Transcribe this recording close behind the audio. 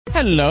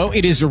Hello,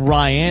 it is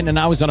Ryan, and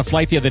I was on a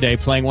flight the other day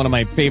playing one of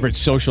my favorite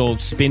social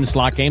spin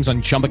slot games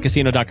on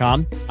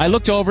ChumbaCasino.com. I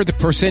looked over at the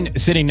person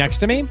sitting next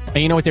to me, and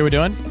you know what they were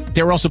doing?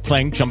 They were also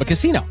playing Chumba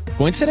Casino.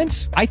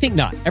 Coincidence? I think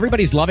not.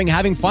 Everybody's loving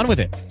having fun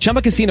with it.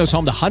 Chumba Casino is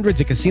home to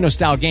hundreds of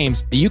casino-style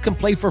games that you can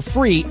play for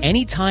free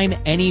anytime,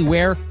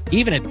 anywhere,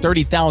 even at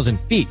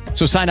 30,000 feet.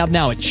 So sign up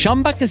now at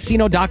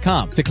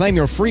ChumbaCasino.com to claim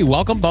your free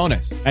welcome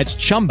bonus. That's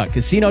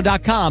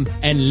ChumbaCasino.com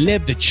and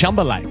live the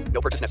Chumba life.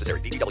 No purchase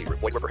necessary. VGW.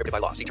 Void where prohibited by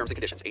law. See terms and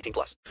conditions.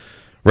 18+.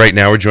 Right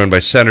now we're joined by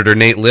Senator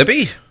Nate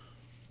Libby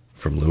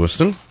from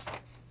Lewiston.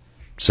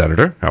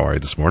 Senator, how are you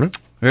this morning?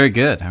 Very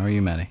good. How are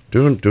you, Matty?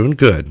 Doing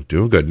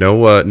good.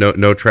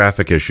 No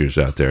traffic issues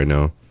out there.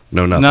 No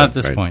nothing. Not at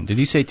this point. Did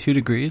you say 2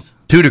 degrees?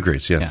 2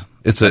 degrees. Yes.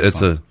 Yeah,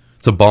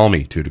 it's a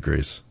balmy 2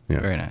 degrees. Yeah.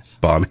 Very nice.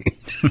 Balmy.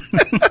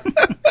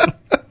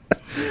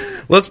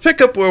 Let's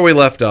pick up where we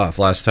left off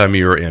last time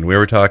you were in. We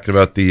were talking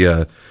about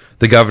the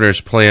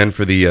governor's plan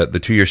for the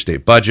 2-year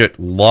state budget.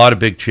 A lot of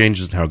big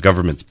changes in how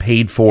government's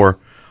paid for.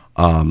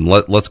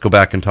 Let's go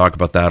back and talk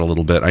about that a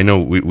little bit. I know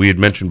we had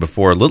mentioned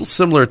before, a little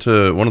similar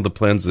to one of the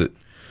plans that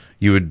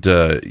you had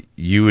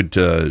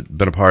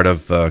been a part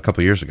of a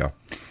couple of years ago.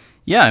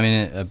 Yeah, I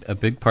mean, a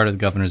big part of the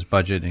governor's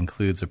budget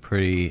includes a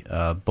pretty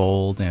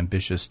bold,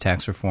 ambitious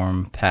tax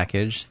reform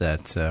package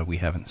that we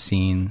haven't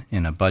seen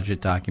in a budget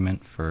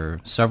document for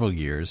several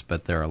years,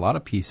 but there are a lot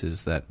of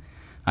pieces that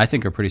I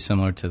think are pretty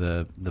similar to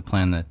the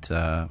plan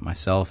that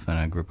myself and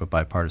a group of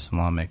bipartisan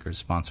lawmakers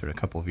sponsored a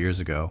couple of years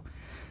ago,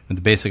 with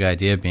the basic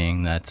idea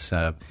being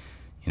that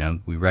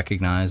we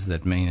recognize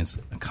that Maine's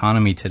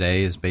economy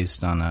today is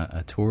based on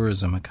a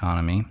tourism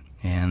economy,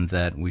 and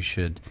that we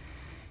should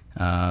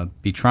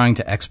be trying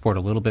to export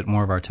a little bit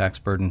more of our tax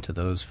burden to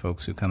those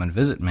folks who come and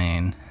visit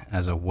Maine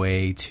as a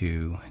way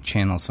to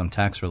channel some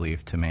tax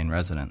relief to Maine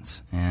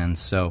residents. And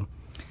so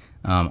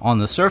on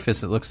the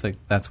surface, it looks like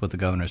that's what the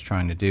governor is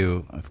trying to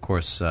do. Of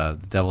course, the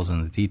devil's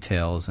in the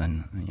details,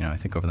 and I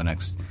think over the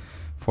next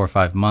 4 or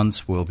 5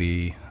 months, we'll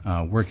be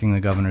working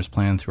the governor's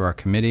plan through our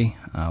committee,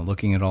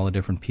 looking at all the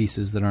different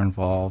pieces that are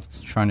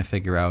involved, trying to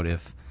figure out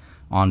if,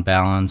 on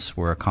balance,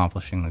 we're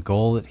accomplishing the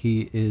goal that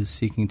he is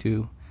seeking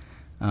to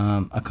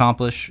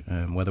accomplish,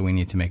 whether we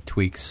need to make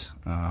tweaks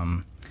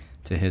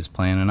to his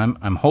plan. And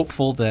I'm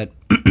hopeful that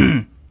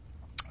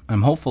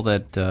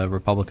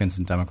Republicans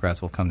and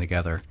Democrats will come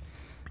together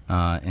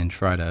and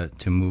try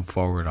to move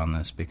forward on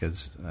this,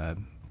 because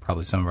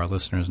probably some of our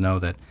listeners know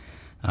that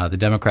the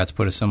Democrats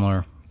put a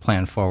similar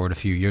plan forward a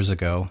few years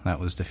ago that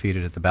was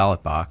defeated at the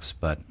ballot box,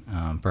 but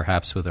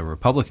perhaps with a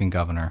Republican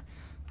governor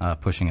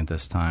pushing it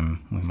this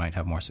time, we might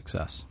have more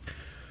success.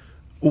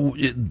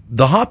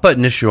 The hot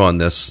button issue on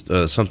this,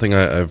 something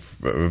I've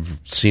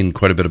seen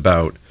quite a bit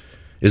about,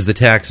 is the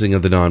taxing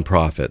of the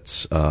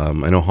nonprofits.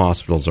 I know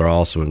hospitals are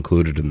also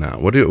included in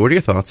that. What are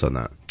your thoughts on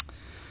that?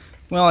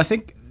 Well, I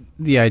think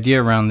the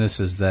idea around this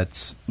is that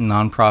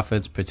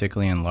nonprofits,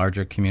 particularly in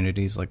larger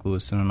communities like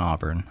Lewiston and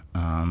Auburn,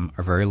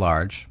 are very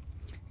large,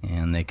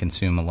 and they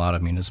consume a lot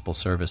of municipal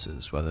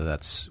services, whether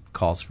that's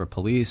calls for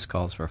police,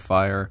 calls for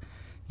fire,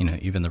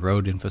 even the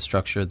road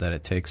infrastructure that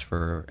it takes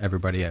for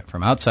everybody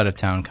from outside of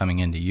town coming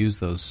in to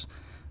use those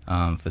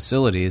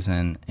facilities.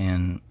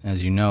 And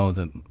as you know,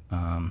 the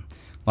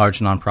large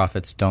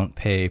nonprofits don't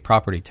pay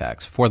property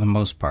tax for the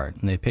most part.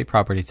 And they pay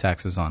property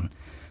taxes on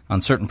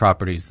certain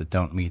properties that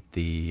don't meet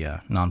the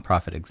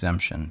nonprofit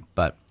exemption.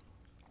 But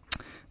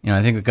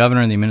I think the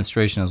governor and the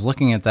administration is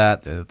looking at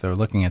that. They're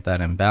looking at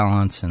that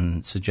imbalance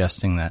and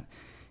suggesting that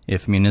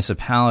if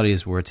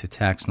municipalities were to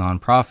tax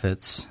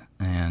nonprofits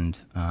and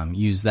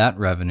use that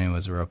revenue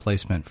as a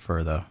replacement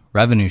for the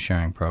revenue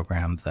sharing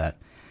program, that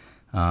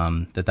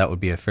would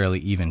be a fairly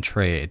even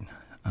trade.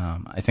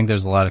 I think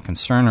there's a lot of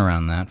concern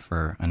around that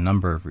for a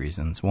number of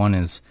reasons. One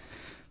is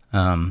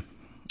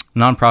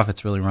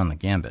nonprofits really run the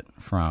gambit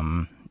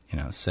from,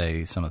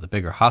 say, some of the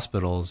bigger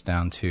hospitals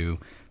down to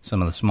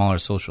some of the smaller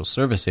social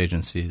service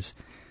agencies.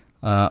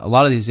 A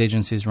lot of these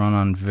agencies run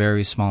on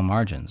very small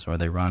margins, or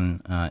they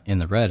run in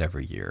the red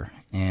every year.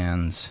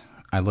 And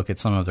I look at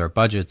some of their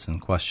budgets and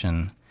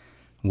question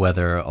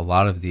whether a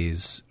lot of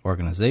these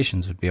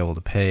organizations would be able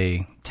to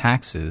pay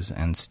taxes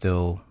and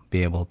still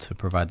be able to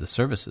provide the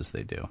services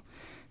they do.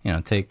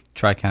 Take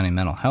Tri-County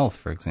Mental Health,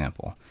 for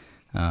example.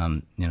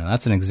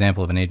 That's an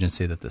example of an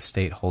agency that the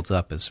state holds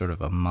up as sort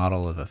of a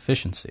model of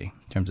efficiency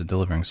in terms of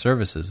delivering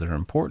services that are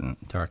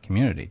important to our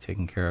community,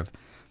 taking care of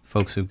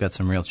folks who've got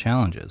some real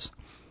challenges.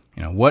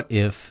 What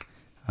if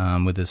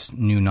with this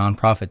new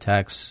nonprofit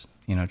tax,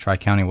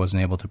 Tri-County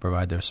wasn't able to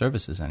provide their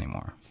services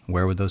anymore?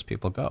 Where would those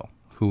people go?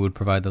 Who would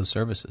provide those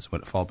services?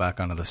 Would it fall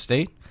back onto the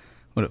state?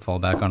 Would it fall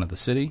back onto the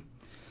city?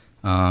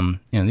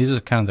 These are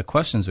kind of the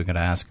questions we've got to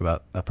ask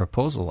about a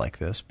proposal like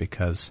this,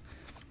 because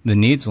the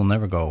needs will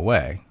never go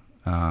away.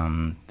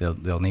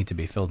 They'll need to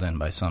be filled in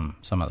by some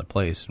other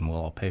place, and we'll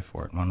all pay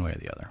for it one way or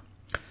the other.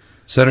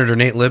 Senator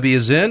Nate Libby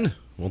is in.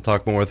 We'll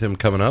talk more with him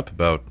coming up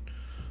about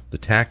the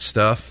tax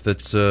stuff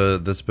that's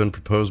been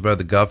proposed by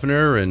the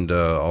governor, and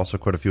also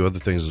quite a few other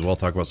things as well.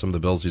 Talk about some of the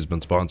bills he's been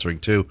sponsoring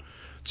too.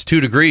 It's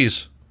 2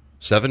 degrees,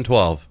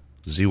 7:12.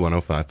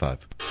 Z1055.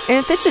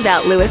 If it's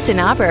about Lewiston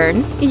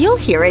Auburn, you'll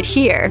hear it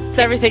here. It's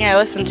everything I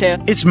listen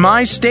to. It's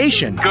my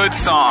station. Good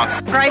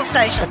songs. Great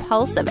station. The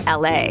pulse of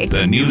LA.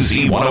 The new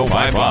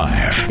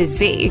Z1055. The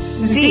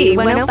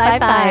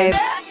Z1055.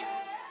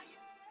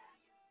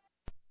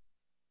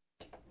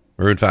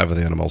 Maroon 5 with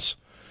Animals.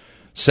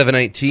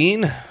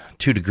 7:19,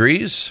 2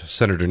 degrees.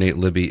 Senator Nate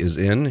Libby is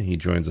in. He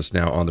joins us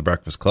now on the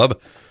Breakfast Club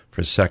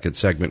for his second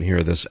segment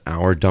here this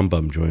hour. Dum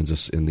Bum joins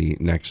us in the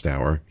next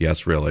hour.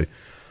 Yes, really.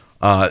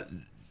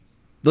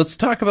 Let's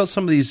talk about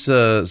some of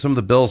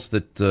the bills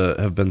that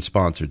have been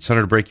sponsored.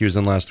 Senator Breakie was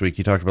in last week.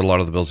 He talked about a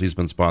lot of the bills he's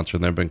been sponsoring.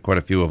 There have been quite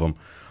a few of them.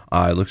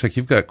 It looks like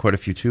you've got quite a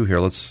few too here.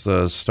 Let's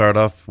start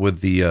off with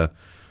the.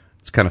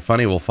 It's kind of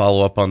funny. We'll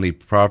follow up on the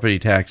property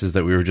taxes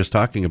that we were just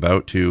talking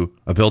about to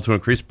a bill to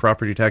increase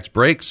property tax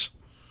breaks.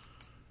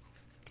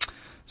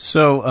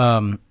 So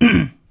a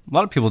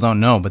lot of people don't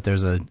know, but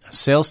there's a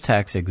sales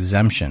tax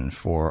exemption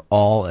for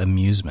all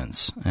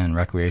amusements and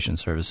recreation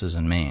services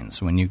in Maine.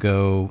 So when you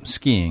go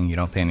skiing, you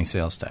don't pay any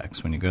sales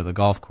tax. When you go to the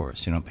golf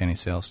course, you don't pay any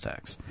sales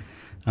tax.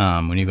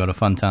 When you go to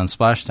Funtown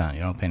Splashdown,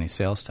 you don't pay any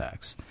sales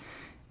tax.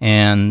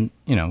 And,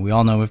 we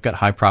all know we've got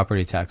high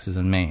property taxes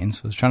in Maine,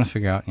 so I was trying to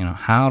figure out,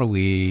 how do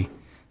we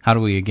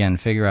again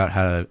figure out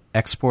how to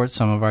export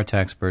some of our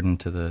tax burden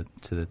to the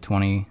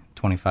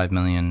 25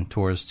 million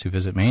tourists who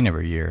visit Maine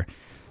every year,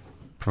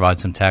 provide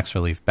some tax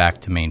relief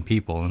back to Maine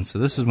people. And so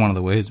this is one of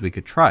the ways we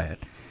could try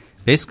it.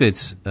 Basically,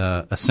 it's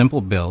a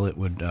simple bill. It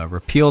would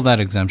repeal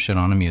that exemption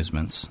on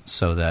amusements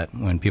so that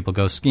when people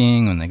go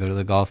skiing, when they go to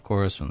the golf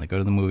course, when they go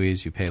to the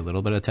movies, you pay a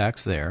little bit of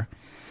tax there.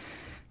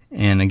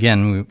 And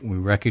again, we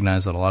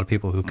recognize that a lot of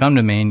people who come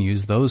to Maine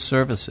use those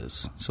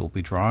services. So we'll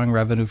be drawing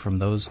revenue from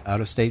those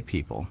out-of-state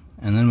people.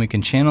 And then we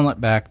can channel it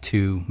back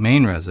to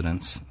Maine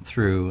residents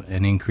through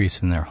an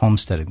increase in their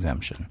homestead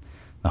exemption.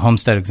 The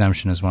homestead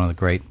exemption is one of the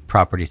great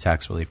property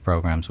tax relief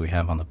programs we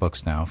have on the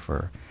books now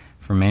for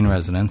Maine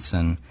residents.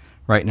 And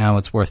right now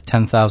it's worth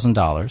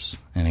 $10,000.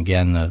 And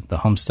again, the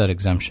homestead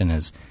exemption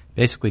is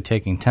basically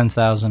taking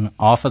 $10,000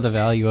 off of the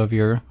value of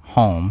your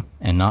home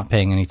and not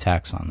paying any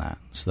tax on that.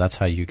 So that's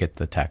how you get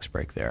the tax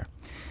break there.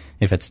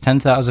 If it's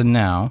 $10,000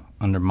 now,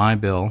 under my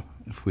bill,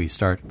 if we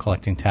start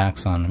collecting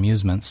tax on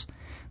amusements,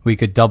 we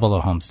could double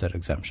the homestead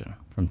exemption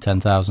from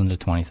 $10,000 to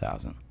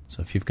 $20,000.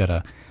 So if you've got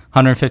a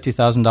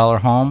 $150,000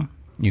 home,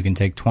 you can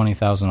take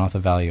 $20,000 off the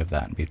value of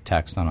that and be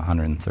taxed on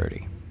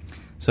 $130,000.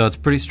 So it's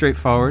pretty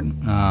straightforward.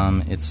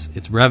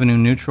 It's revenue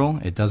neutral.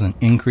 It doesn't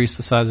increase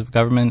the size of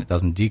government. It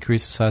doesn't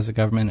decrease the size of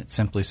government. It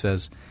simply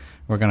says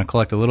we're going to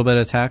collect a little bit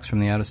of tax from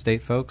the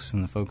out-of-state folks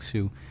and the folks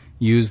who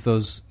use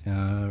those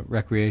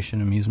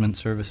recreation amusement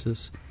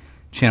services,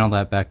 channel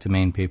that back to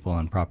Maine people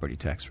and property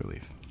tax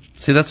relief.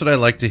 See, that's what I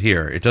like to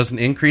hear. It doesn't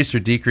increase or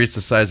decrease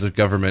the size of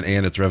government,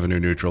 and it's revenue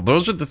neutral.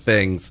 Those are the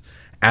things,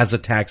 as a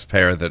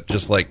taxpayer, that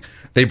just,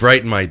 they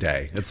brighten my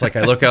day. It's like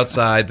I look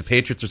outside, the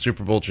Patriots are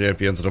Super Bowl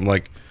champions, and I'm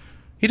like,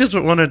 he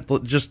doesn't want to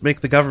just make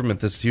the government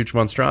this huge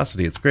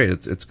monstrosity. It's great.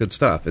 It's good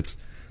stuff.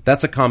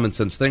 That's a common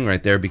sense thing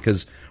right there,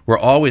 because we're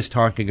always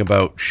talking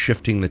about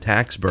shifting the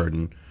tax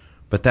burden,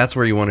 but that's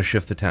where you want to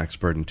shift the tax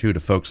burden to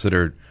folks that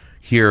are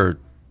here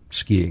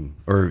skiing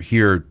or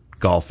here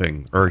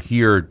golfing or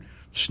here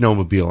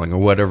snowmobiling or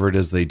whatever it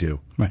is they do.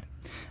 Right.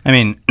 I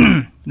mean,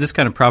 this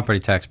kind of property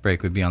tax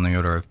break would be on the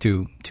order of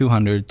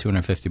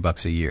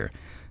 $250 a year.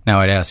 Now,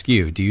 I'd ask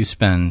you, would you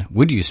spend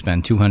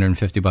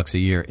 $250 a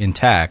year in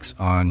tax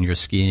on your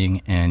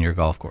skiing and your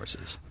golf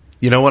courses?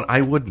 You know what?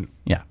 I wouldn't.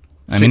 Yeah.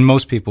 I mean,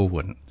 most people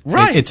wouldn't.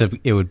 Right.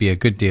 It would be a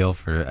good deal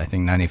for, I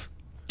think,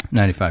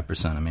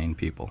 95% of Maine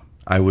people.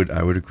 I would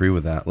agree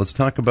with that. Let's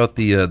talk about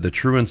the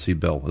truancy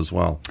bill as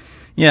well.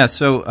 Yeah,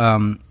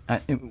 so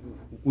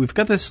we've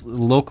got this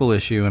local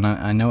issue, and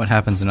I know it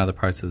happens in other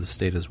parts of the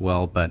state as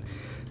well, but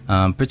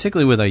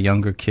particularly with our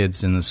younger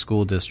kids in the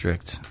school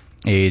district,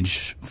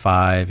 age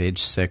 5,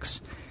 age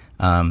 6,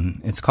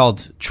 it's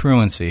called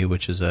truancy,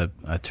 which is a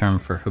term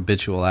for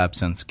habitual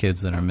absence,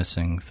 kids that are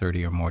missing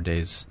 30 or more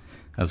days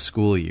of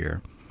school a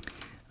year.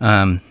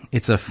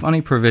 It's a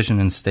funny provision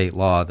in state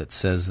law that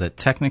says that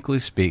technically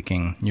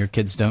speaking, your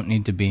kids don't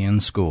need to be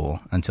in school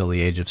until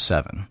the age of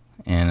 7.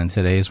 And in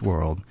today's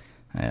world,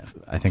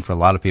 I think for a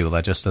lot of people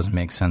that just doesn't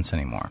make sense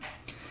anymore.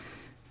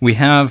 We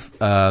have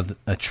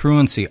a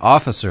truancy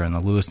officer in the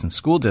Lewiston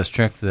School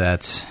District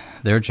that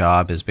their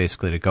job is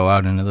basically to go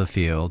out into the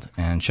field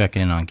and check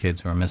in on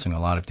kids who are missing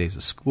a lot of days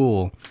of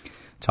school,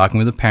 talking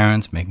with the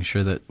parents, making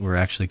sure that we're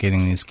actually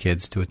getting these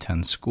kids to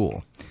attend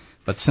school.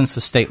 But since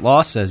the state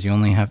law says you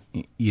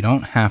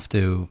don't have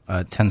to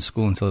attend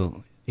school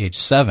until age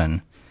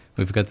 7,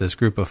 we've got this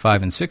group of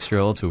 5 and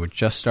 6-year-olds who are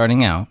just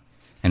starting out,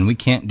 and we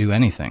can't do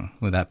anything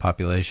with that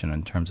population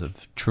in terms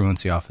of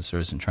truancy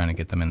officers and trying to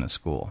get them into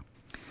school.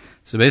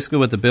 So basically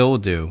what the bill will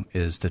do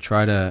is to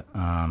try to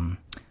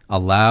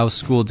allow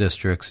school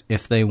districts,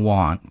 if they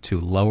want, to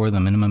lower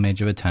the minimum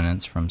age of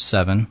attendance from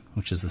 7,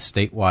 which is the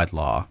statewide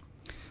law,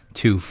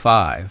 to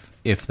 5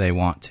 if they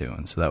want to.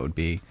 And so that would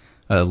be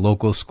a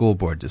local school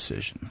board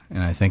decision.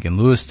 And I think in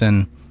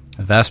Lewiston,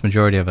 the vast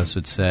majority of us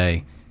would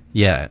say,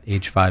 yeah,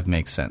 age 5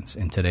 makes sense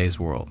in today's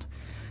world.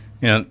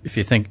 If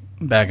you think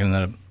back in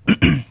the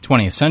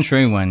 20th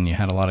century when you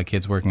had a lot of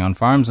kids working on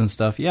farms and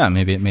stuff, yeah,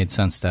 maybe it made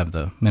sense to have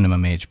the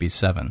minimum age be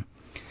 7.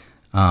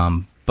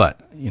 But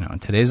in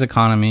today's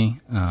economy,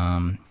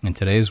 in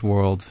today's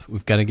world,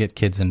 we've got to get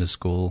kids into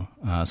school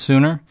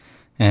sooner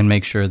and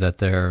make sure that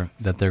they're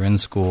in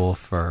school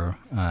for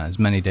as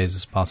many days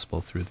as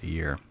possible through the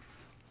year.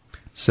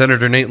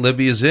 Senator Nate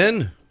Libby is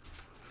in.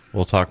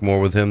 We'll talk more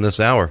with him this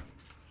hour.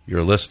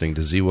 You're listening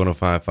to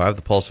Z1055,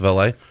 the Pulse of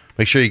LA.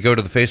 Make sure you go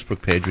to the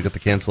Facebook page. We've got the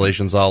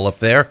cancellations all up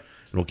there,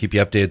 and we'll keep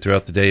you updated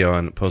throughout the day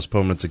on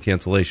postponements and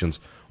cancellations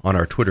on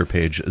our Twitter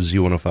page,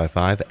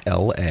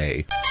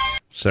 Z1055LA.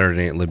 Senator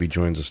Nate Libby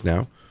joins us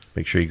now.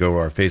 Make sure you go to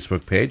our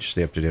Facebook page.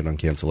 Stay up to date on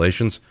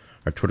cancellations.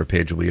 Our Twitter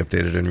page will be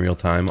updated in real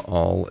time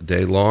all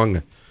day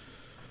long.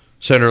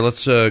 Senator,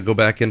 let's go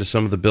back into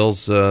some of the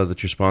bills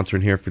that you're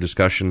sponsoring here for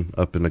discussion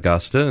up in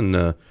Augusta. And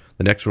the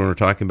next one we're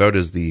talking about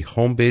is the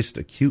home-based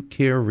acute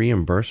care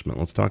reimbursement.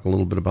 Let's talk a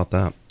little bit about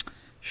that.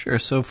 Sure.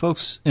 So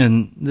folks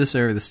in this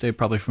area of the state are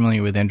probably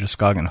familiar with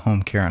Androscoggin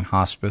Home Care and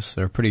Hospice.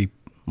 They're a pretty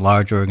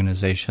large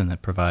organization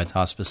that provides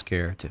hospice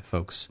care to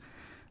folks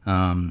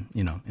in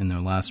their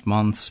last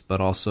months,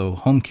 but also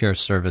home care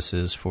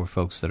services for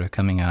folks that are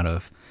coming out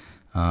of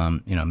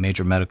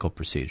major medical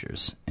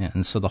procedures.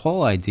 And so the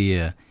whole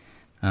idea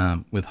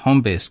with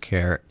home-based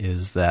care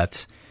is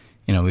that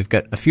we've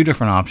got a few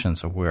different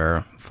options of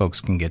where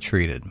folks can get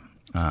treated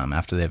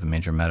after they have a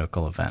major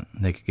medical event.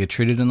 They could get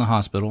treated in the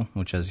hospital,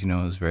 which, as you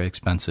know, is very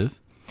expensive.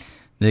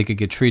 They could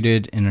get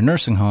treated in a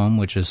nursing home,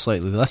 which is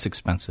slightly less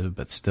expensive,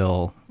 but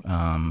still,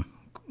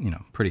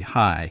 pretty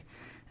high.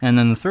 And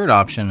then the third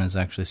option is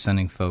actually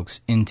sending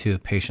folks into a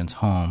patient's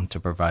home to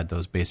provide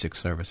those basic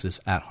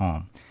services at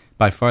home.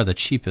 By far the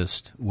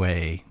cheapest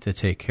way to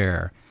take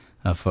care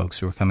of folks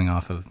who are coming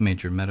off of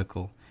major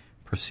medical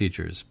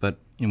procedures. But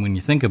when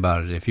you think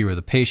about it, if you were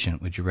the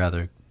patient, would you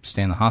rather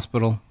stay in the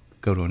hospital,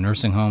 go to a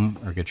nursing home,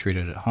 or get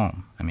treated at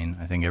home? I mean,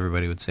 I think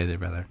everybody would say they'd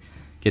rather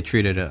get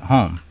treated at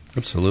home.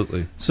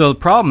 Absolutely. So the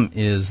problem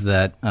is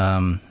that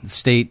the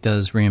state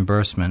does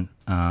reimbursement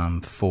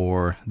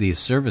for these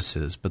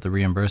services, but the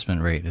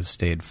reimbursement rate has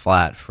stayed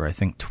flat for, I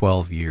think,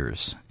 12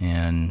 years.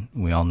 And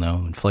we all know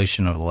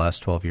inflation over the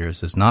last 12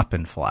 years has not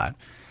been flat.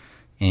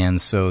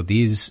 And so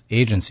these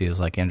agencies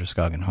like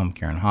Androscoggin Home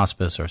Care and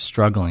Hospice are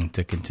struggling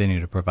to continue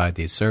to provide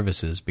these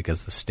services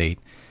because the state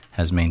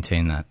has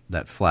maintained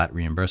that flat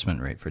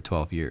reimbursement rate for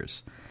 12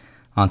 years.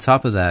 On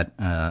top of that,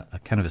 a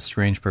kind of a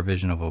strange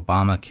provision of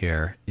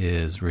Obamacare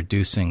is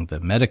reducing the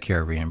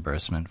Medicare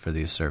reimbursement for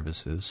these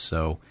services.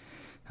 So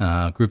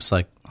groups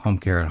like Home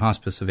Care and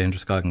Hospice of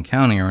Androscoggin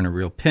County are in a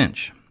real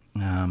pinch.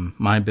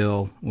 My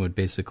bill would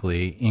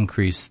basically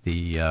increase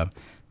the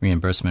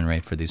reimbursement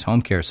rate for these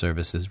home care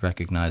services,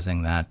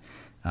 recognizing that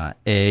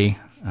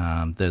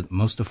the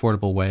most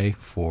affordable way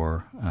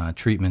for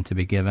treatment to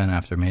be given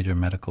after major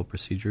medical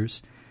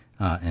procedures,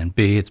 and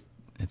B,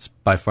 it's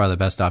by far the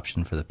best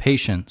option for the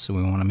patient. So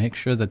we want to make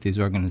sure that these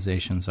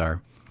organizations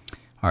are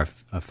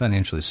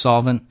financially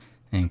solvent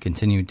and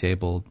continue to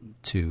able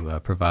to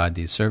provide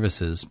these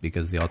services,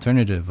 because the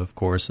alternative, of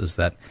course, is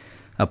that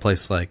a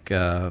place like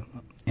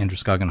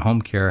Androscoggin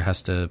Home Care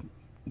has to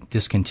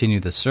discontinue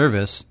the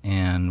service,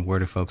 and where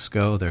do folks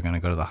go? They're going to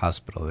go to the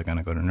hospital, they're going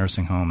to go to a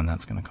nursing home, and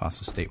that's going to cost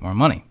the state more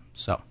money.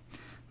 So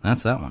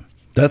that's that one.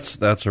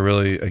 That's a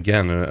really,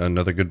 again,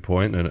 another good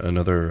point and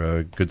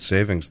another good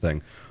savings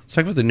thing. Let's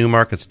talk about the New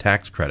Markets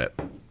Tax Credit.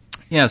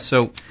 Yeah,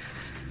 so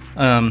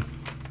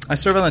I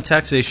serve on the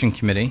Taxation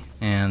Committee,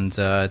 and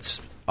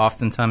it's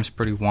oftentimes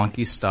pretty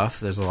wonky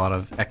stuff. There's a lot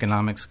of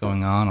economics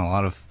going on, a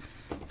lot of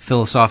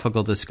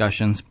philosophical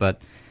discussions,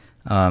 but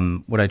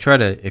what I try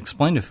to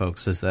explain to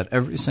folks is that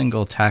every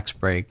single tax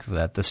break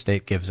that the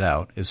state gives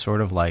out is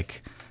sort of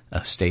like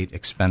a state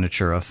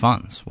expenditure of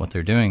funds. What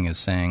they're doing is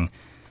saying,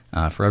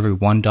 for every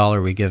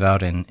 $1 we give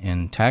out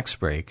in tax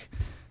break,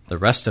 the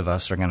rest of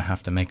us are going to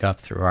have to make up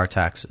through our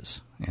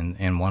taxes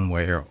in one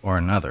way or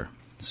another.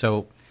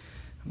 So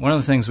one of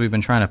the things we've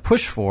been trying to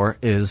push for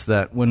is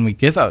that when we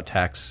give out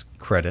tax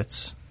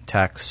credits,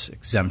 tax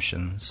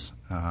exemptions,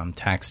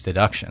 tax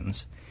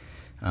deductions,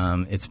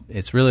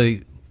 it's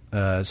really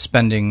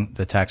spending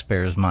the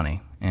taxpayers'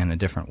 money in a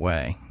different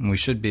way. And we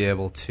should be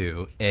able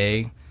to,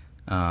 A,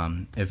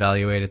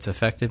 evaluate its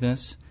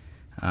effectiveness,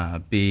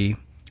 B,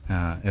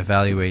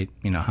 evaluate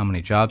how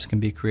many jobs can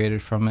be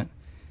created from it,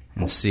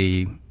 and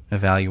C,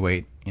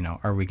 evaluate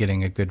are we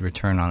getting a good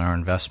return on our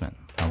investment?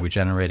 Are we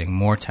generating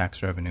more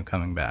tax revenue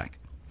coming back?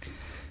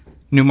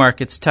 New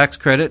Markets Tax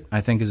Credit,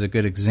 I think, is a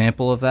good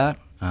example of that.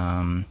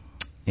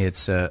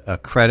 It's a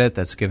credit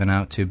that's given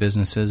out to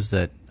businesses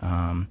that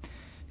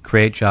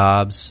create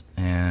jobs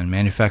and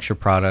manufacture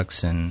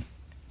products in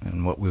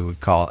what we would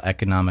call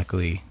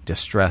economically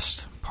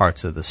distressed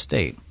parts of the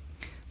state.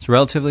 It's a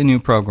relatively new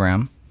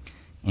program,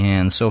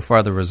 and so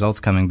far the results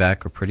coming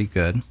back are pretty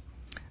good.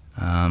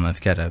 I've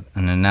got an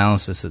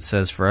analysis that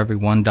says for every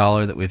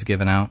 $1 that we've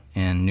given out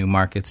in New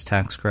Markets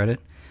Tax Credit,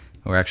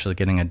 we're actually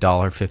getting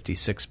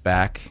 $1.56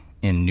 back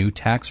in new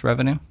tax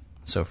revenue.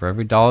 So for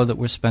every dollar that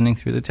we're spending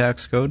through the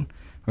tax code,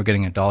 we're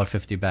getting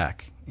 $1.50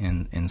 back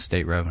in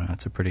state revenue.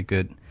 That's a pretty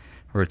good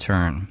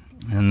return.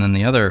 And then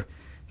the other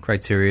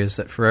criteria is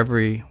that for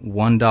every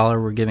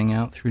 $1 we're giving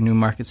out through new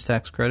markets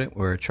tax credit,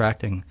 we're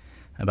attracting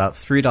about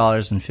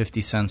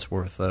 $3.50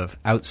 worth of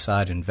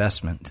outside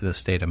investment to the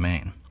state of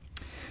Maine.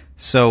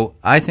 So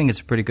I think it's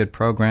a pretty good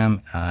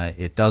program.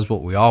 It does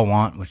what we all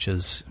want, which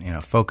is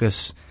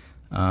focus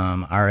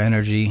our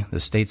energy, the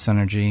state's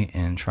energy,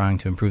 in trying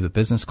to improve the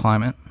business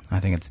climate. I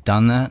think it's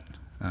done that.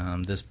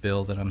 This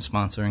bill that I'm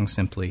sponsoring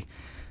simply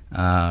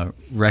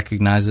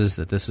recognizes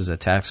that this is a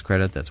tax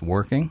credit that's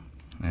working,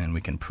 and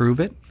we can prove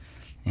it,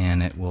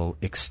 and it will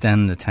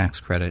extend the tax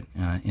credit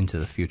into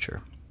the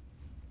future.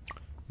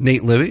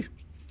 Nate Libby,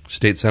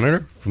 State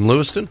Senator from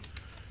Lewiston.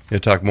 We'll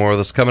talk more of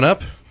this coming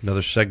up.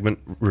 Another segment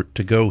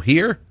to go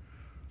here.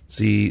 It's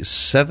the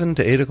 7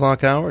 to 8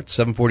 o'clock hour. It's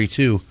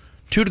 7:42.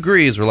 2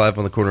 degrees. We're live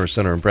on the corner of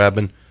Center and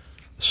Bradman.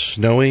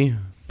 Snowy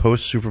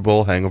post-Super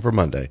Bowl hangover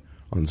Monday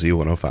on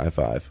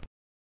Z1055.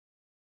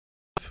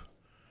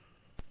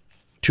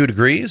 2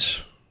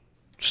 degrees.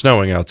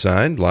 Snowing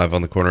outside. Live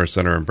on the corner of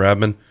Center and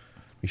Bradman.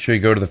 Be sure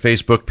you go to the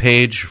Facebook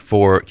page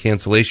for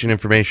cancellation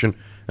information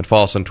and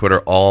follow us on Twitter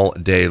all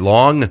day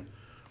long.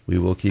 We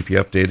will keep you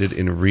updated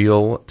in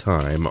real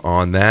time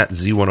on that.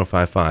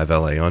 Z1055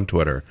 LA on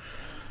Twitter.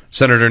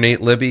 Senator Nate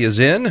Libby is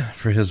in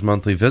for his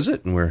monthly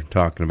visit, and we're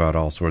talking about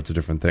all sorts of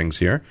different things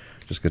here.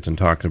 Just getting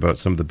talking about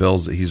some of the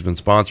bills that he's been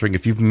sponsoring.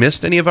 If you've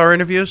missed any of our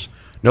interviews,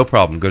 no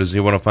problem. Go to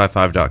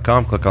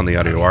Z1055.com, click on the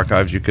audio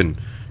archives. You can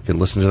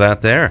listen to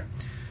that there.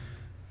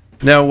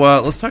 Now,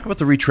 let's talk about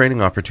the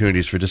retraining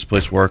opportunities for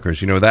displaced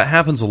workers. That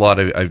happens a lot.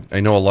 I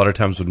know a lot of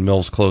times when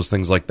mills close,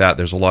 things like that,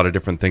 there's a lot of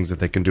different things that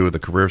they can do with the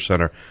Career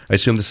Center. I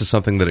assume this is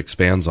something that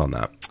expands on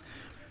that.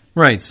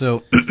 Right.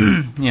 So,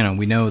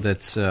 we know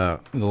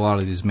that with a lot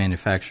of these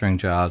manufacturing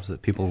jobs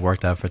that people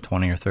worked at for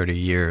 20 or 30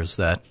 years,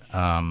 that,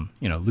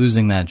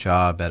 losing that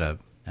job at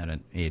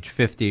an age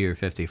 50 or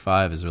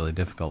 55 is really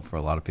difficult for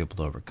a lot of people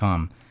to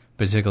overcome,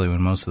 particularly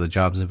when most of the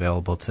jobs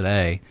available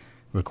today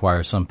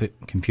require some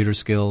computer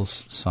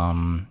skills,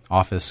 some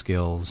office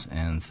skills,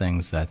 and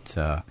things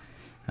that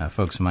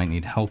folks might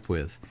need help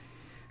with.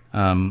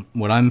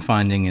 What I'm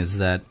finding is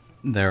that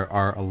there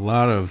are a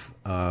lot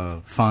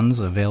of funds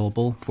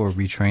available for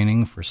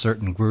retraining for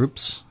certain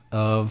groups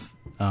of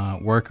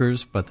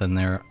workers, but then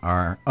there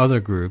are other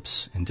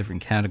groups in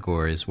different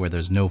categories where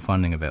there's no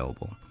funding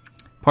available.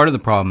 Part of the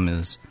problem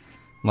is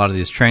a lot of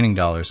these training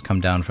dollars come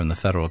down from the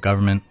federal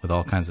government with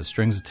all kinds of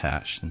strings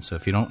attached. And so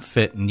if you don't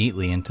fit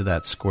neatly into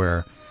that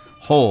square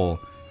hole,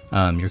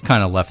 you're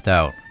kind of left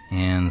out.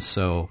 And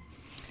so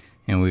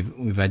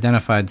we've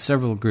identified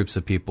several groups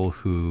of people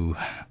who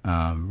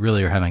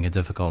really are having a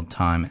difficult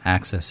time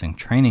accessing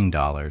training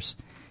dollars.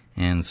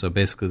 And so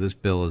basically this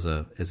bill is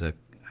a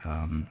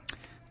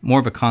more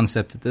of a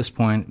concept at this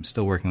point. I'm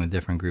still working with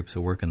different groups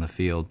who work in the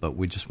field, but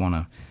we just want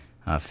to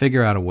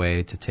figure out a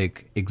way to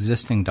take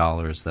existing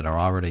dollars that are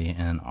already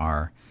in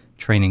our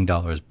training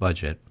dollars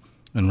budget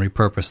and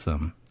repurpose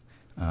them,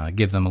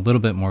 give them a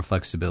little bit more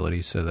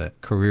flexibility so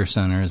that career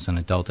centers and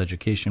adult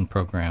education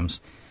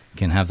programs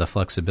can have the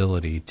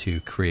flexibility to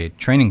create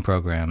training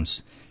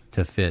programs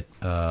to fit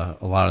a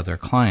lot of their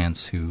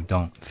clients who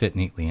don't fit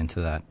neatly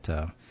into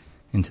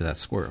that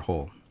square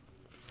hole.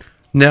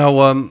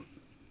 Now,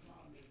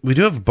 we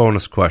do have a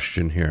bonus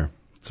question here.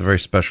 It's a very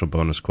special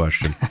bonus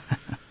question.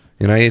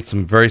 I ate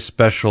some very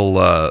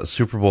special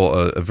Super Bowl,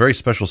 a very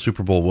special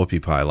Super Bowl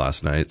whoopie pie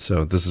last night,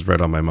 so this is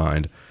right on my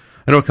mind.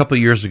 I know a couple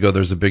of years ago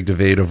there was a big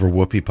debate over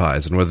whoopie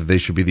pies and whether they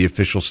should be the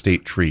official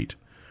state treat.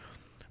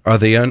 Are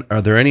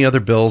there any other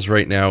bills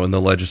right now in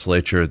the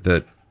legislature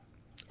that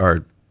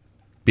are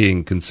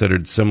being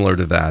considered similar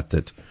to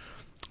that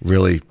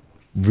really,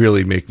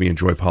 really make me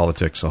enjoy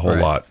politics a whole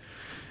lot?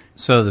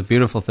 So the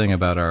beautiful thing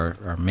about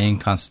our Maine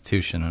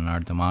Constitution and our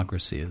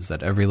democracy is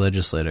that every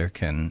legislator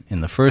can, in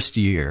the first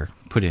year,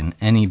 put in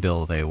any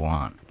bill they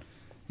want,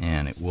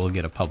 and it will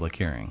get a public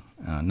hearing.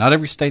 Not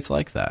every state's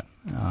like that,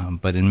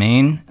 but in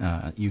Maine,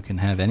 you can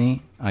have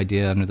any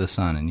idea under the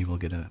sun, and you will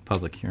get a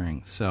public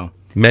hearing. So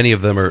many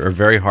of them are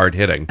very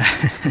hard-hitting.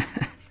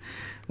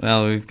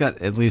 Well, we've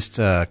got at least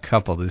a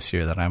couple this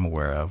year that I'm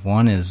aware of.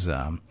 One is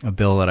a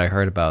bill that I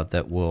heard about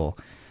that will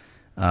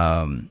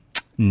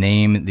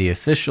name the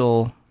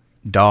official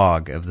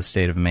dog of the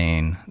state of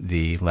Maine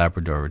the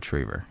Labrador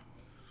Retriever.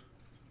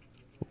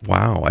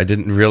 Wow, I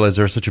didn't realize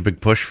there was such a big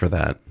push for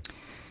that.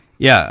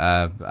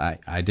 Yeah,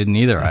 I didn't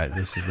either.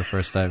 This is the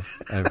first I've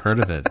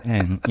heard of it,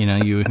 and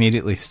you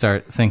immediately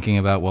start thinking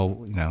about, well,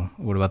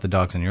 what about the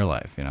dogs in your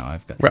life?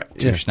 I've got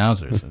two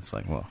schnauzers. It's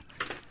like, well,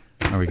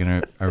 are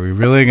we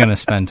really gonna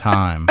spend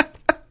time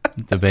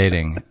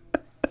debating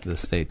the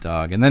state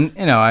dog? And then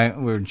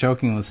we were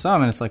joking with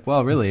some, and it's like,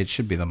 well, really, it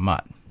should be the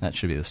mutt. That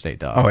should be the state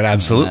dog. Oh, it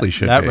absolutely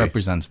should be. That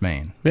represents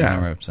Maine. Yeah,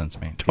 that represents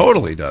Maine.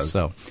 Totally does.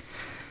 So,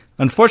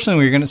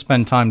 unfortunately, we're going to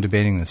spend time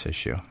debating this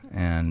issue,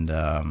 and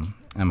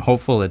I'm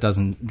hopeful it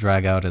doesn't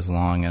drag out as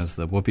long as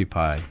the whoopie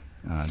pie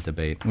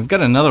debate. We've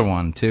got another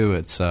one too.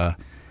 It's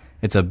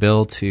It's a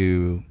bill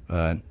to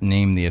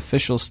name the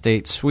official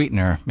state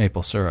sweetener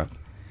maple syrup.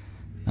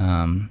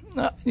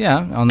 Yeah,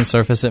 on the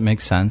surface it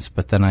makes sense,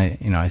 but then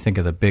I think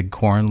of the big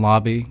corn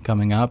lobby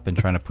coming up and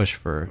trying to push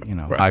for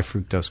high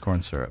fructose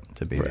corn syrup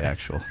to be the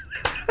actual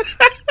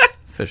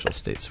official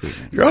state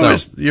sweetener.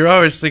 You're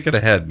always thinking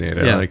ahead, Nate.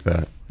 I like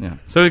that. Yeah.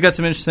 So we've got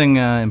some interesting,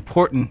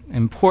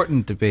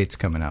 important debates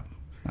coming up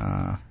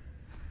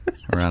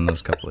around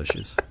those couple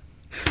issues.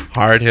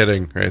 Hard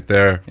hitting right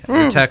there.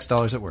 Yeah, your tax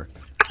dollars at work.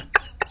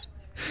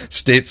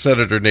 State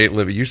Senator Nate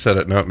Libby. You said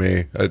it, not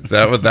me.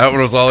 That one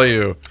was all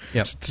you.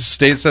 Yep.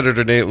 State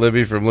Senator Nate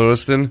Libby from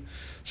Lewiston.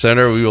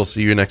 Senator, we will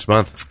see you next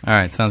month. All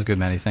right. Sounds good,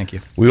 Matty. Thank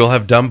you. We will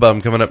have Dumb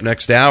Bum coming up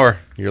next hour.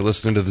 You're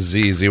listening to the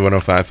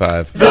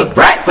Z1055. The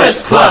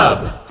Breakfast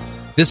Club.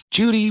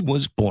 Judy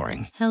was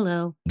boring.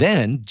 Hello.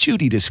 Then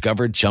Judy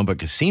discovered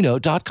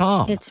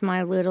ChumbaCasino.com. It's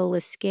my little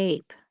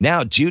escape.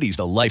 Now Judy's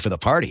the life of the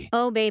party.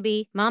 Oh,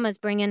 baby, mama's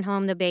bringing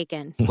home the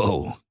bacon.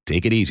 Whoa,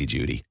 take it easy,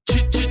 Judy.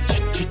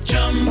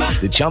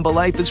 The Chumba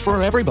life is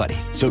for everybody.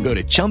 So go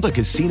to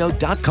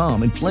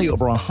ChumbaCasino.com and play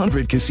over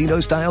 100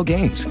 casino-style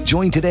games.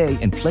 Join today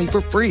and play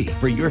for free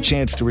for your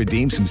chance to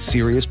redeem some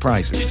serious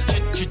prizes.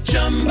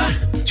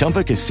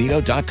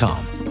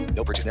 ChumbaCasino.com.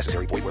 No purchase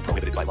necessary. Void where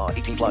prohibited by law.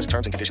 18 plus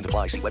terms and conditions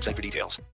apply. See website for details.